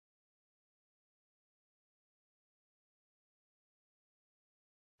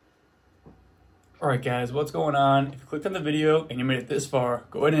Alright guys, what's going on? If you clicked on the video and you made it this far,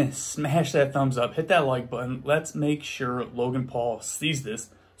 go ahead and smash that thumbs up, hit that like button. Let's make sure Logan Paul sees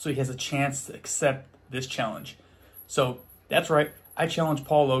this so he has a chance to accept this challenge. So, that's right, I challenge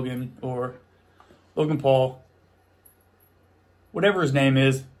Paul Logan, or Logan Paul, whatever his name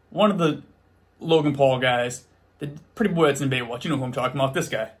is, one of the Logan Paul guys, the pretty boy that's in Baywatch. You know who I'm talking about, this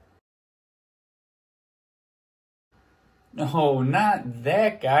guy. No, not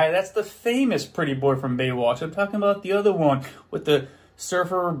that guy. That's the famous pretty boy from Baywatch. I'm talking about the other one with the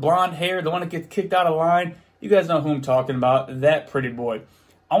surfer blonde hair, the one that gets kicked out of line. You guys know who I'm talking about, that pretty boy.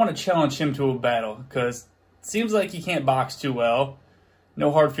 I want to challenge him to a battle because it seems like he can't box too well.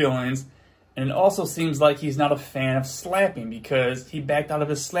 No hard feelings. And it also seems like he's not a fan of slapping because he backed out of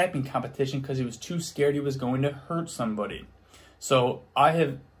his slapping competition because he was too scared he was going to hurt somebody. So I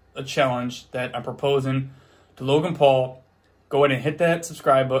have a challenge that I'm proposing to Logan Paul. Go ahead and hit that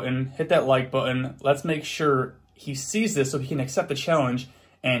subscribe button, hit that like button. Let's make sure he sees this so he can accept the challenge.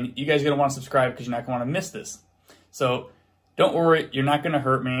 And you guys are going to want to subscribe because you're not going to want to miss this. So don't worry, you're not going to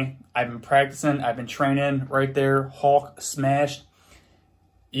hurt me. I've been practicing, I've been training right there. Hulk smashed.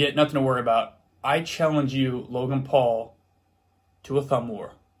 Yet nothing to worry about. I challenge you, Logan Paul, to a thumb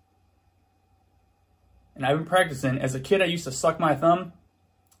war. And I've been practicing. As a kid, I used to suck my thumb,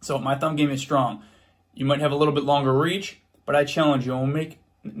 so my thumb game is strong. You might have a little bit longer reach, but I challenge you, and we'll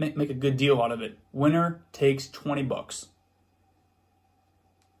make a good deal out of it. Winner takes $20.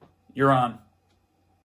 You're on.